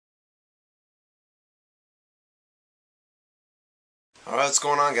Alright, what's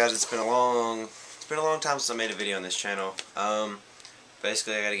going on, guys? It's been a long time since I made a video on this channel.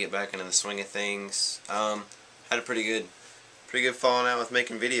 Basically I gotta get back into the swing of things. Had a pretty good falling out with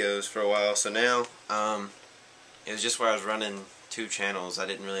making videos for a while, so now it was just where I was running two channels. I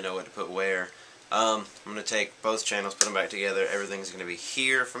didn't really know what to put where. I'm gonna take both channels, put them back together. Everything's gonna be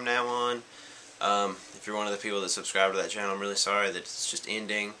here from now on. If you're one of the people that subscribe to that channel, I'm really sorry that it's just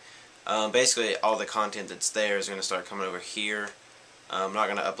ending. Basically all the content that's there is gonna start coming over here. I'm not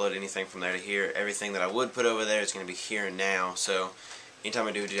going to upload anything from there to here. Everything that I would put over there is going to be here and now. So anytime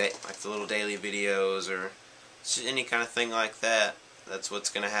I do like the little daily videos or just any kind of thing like that, that's what's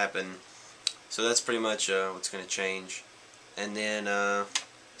going to happen. So that's pretty much what's going to change. And then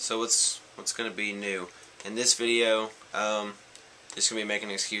so what's going to be new in this video? Just going to be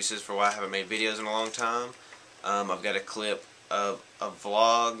making excuses for why I haven't made videos in a long time. I've got a clip of a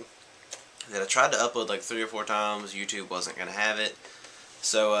vlog that I tried to upload like 3 or 4 times. YouTube wasn't going to have it.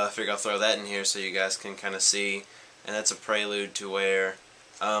 So I figured I'll throw that in here so you guys can kind of see. And that's a prelude to where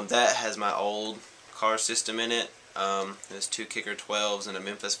that has my old car system in it. There's 2 Kicker 12s and a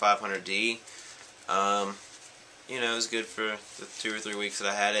Memphis 500D. You know, it was good for the 2 or 3 weeks that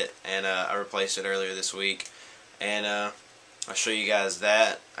I had it, and I replaced it earlier this week. And I'll show you guys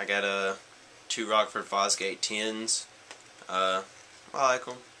that. I got 2 Rockford Fosgate 10s. I like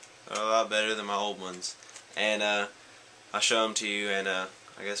them. They're a lot better than my old ones. And I'll show them to you, and I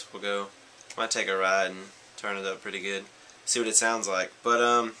guess we'll go. Might take a ride and turn it up pretty good. See what it sounds like.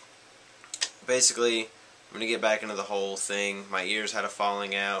 But basically, I'm gonna get back into the whole thing. My ears had a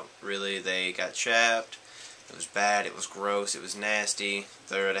falling out. Really, they got chapped. It was bad. It was gross. It was nasty.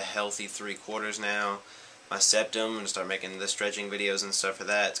 They're at a healthy 3/4 now. My septum, I'm gonna start making the stretching videos and stuff for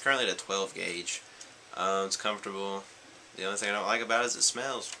that. It's currently at a 12 gauge. It's comfortable. The only thing I don't like about it is it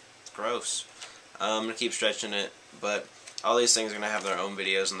smells. It's gross. I'm gonna keep stretching it, but all these things are going to have their own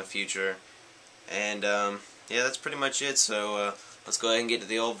videos in the future. And yeah, that's pretty much it. So let's go ahead and get to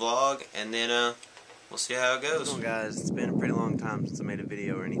the old vlog, and then we'll see how it goes. Well, guys, it's been a pretty long time since I made a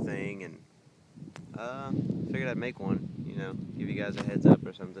video or anything, and figured I'd make one, you know, give you guys a heads up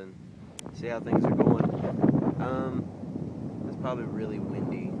or something, see how things are going. It's probably really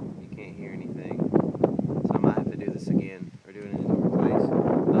windy. You can't hear anything, so I might have to do this again, or do it in a different place.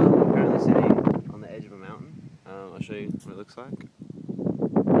 I'm currently sitting on the edge of a mountain. I'll show you what it looks like. Yep,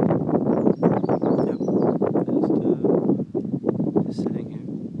 just sitting here.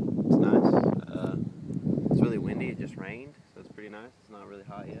 It's nice. It's really windy. It just rained, so it's pretty nice. It's not really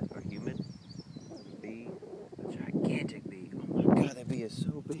hot yet or humid. There's a bee, a gigantic bee. Oh my god, that bee is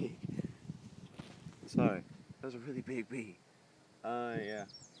so big. Sorry, that was a really big bee. Yeah.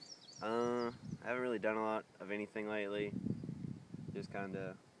 I haven't really done a lot of anything lately. Just kind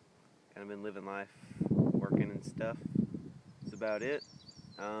of been living life, working and stuff. That's about it.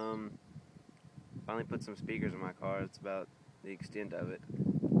 Finally put some speakers in my car. It's about the extent of it.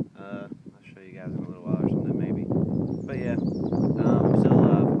 I'll show you guys in a little while or something maybe. But yeah, I'm still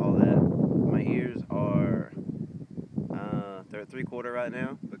alive, all that. My ears are, they're at 3/4 right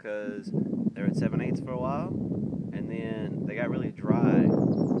now because they're at 7/8 for a while. And then they got really dry.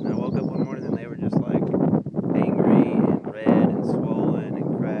 And I woke up one morning and they were just like angry and red and swollen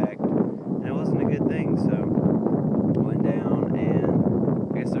and cracked. And it wasn't a good thing, so I went down,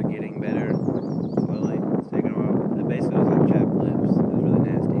 and I guess they're getting better slowly. It's taking a while. It basically was like chapped lips. It was really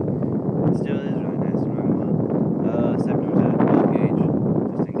nasty. It still is really nasty, I'm not gonna lie. Septum's at a 12 gauge,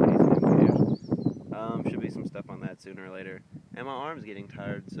 just in case anyone cares. Should be some stuff on that sooner or later. And my arm's getting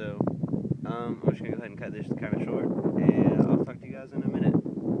tired, so I'm just gonna go ahead and cut this kind of short, and I'll talk to you guys in a minute.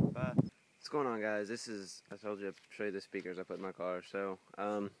 Bye. What's going on, guys? This is, I told you I'd show you the speakers I put in my car. So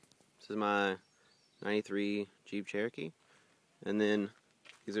this is my 93 Jeep Cherokee, and then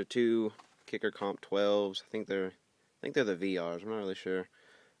these are 2 Kicker Comp 12s. I think they're the VRs. I'm not really sure.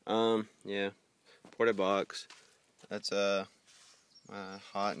 Yeah, ported box. That's my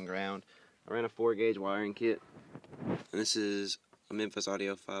hot and ground. I ran a 4 gauge wiring kit, and this is a Memphis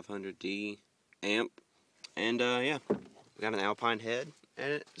Audio 500D amp, and yeah, we got an Alpine head,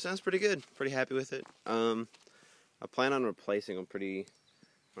 and it sounds pretty good. Pretty happy with it. I plan on replacing them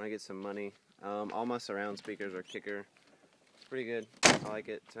when I get some money. All my surround speakers are Kicker. It's pretty good. I like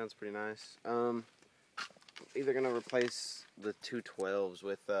it. Sounds pretty nice. Either gonna replace the 2 12s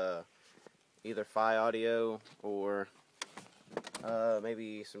with either Phi Audio or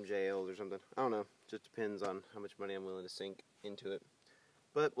maybe some JLs or something. I don't know. Just depends on how much money I'm willing to sink into it.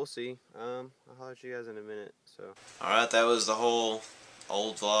 But we'll see. I'll holler at you guys in a minute. So. Alright, that was the whole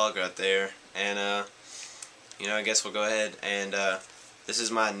old vlog right there. And you know, I guess we'll go ahead and this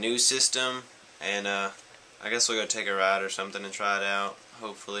is my new system, and I guess we'll go take a ride or something and try it out,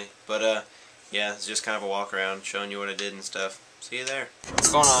 hopefully. But yeah, it's just kind of a walk around, showing you what I did and stuff. See you there.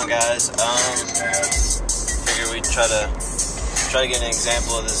 What's going on, guys? Figure we'd try to get an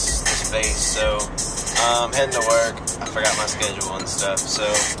example of this space. So heading to work. I forgot my schedule and stuff. So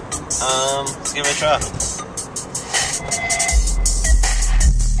let's give it a try.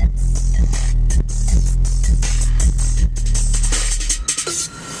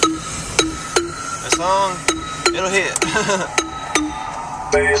 This song, it'll hit.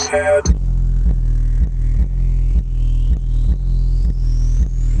 Bass head.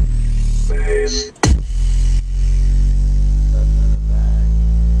 Bass.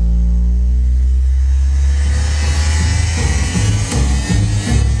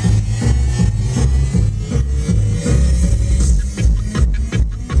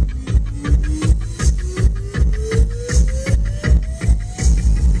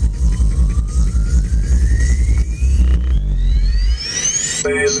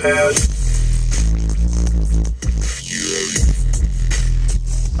 Bass head.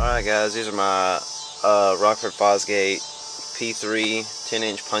 Alright guys, these are my Rockford Fosgate P3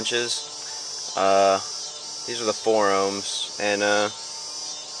 10-inch punches. These are the 4 ohms, and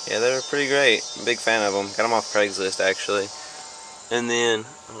yeah, they're pretty great. I'm a big fan of them. Got them off Craigslist actually. And then,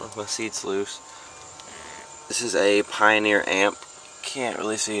 I don't know if my seat's loose. This is a Pioneer amp. Can't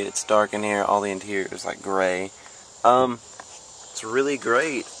really see it, it's dark in here. All the interior is like gray. It's really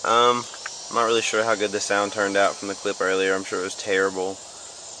great. I'm not really sure how good the sound turned out from the clip earlier. I'm sure it was terrible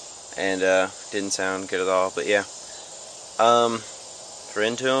and didn't sound good at all. But yeah, if you're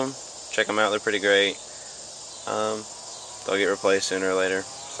into them, check them out. They're pretty great. They'll get replaced sooner or later,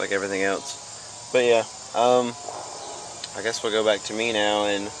 just like everything else. But yeah, I guess we'll go back to me now,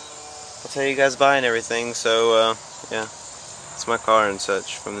 and I'll tell you guys bye and everything. So yeah, it's my car and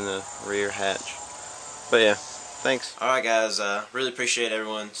such from the rear hatch. But yeah. Thanks. Alright guys, really appreciate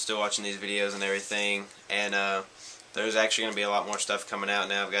everyone still watching these videos and everything, and there's actually going to be a lot more stuff coming out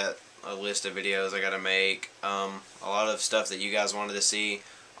now. I've got a list of videos I got to make, a lot of stuff that you guys wanted to see,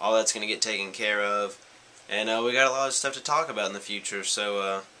 all that's going to get taken care of, and we got a lot of stuff to talk about in the future,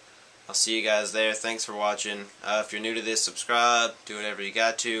 so I'll see you guys there. Thanks for watching. If you're new to this, subscribe, do whatever you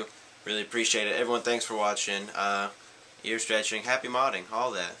got to. Really appreciate it. Everyone, thanks for watching. Ear stretching, happy modding,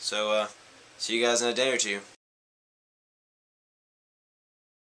 all that. So see you guys in a day or two.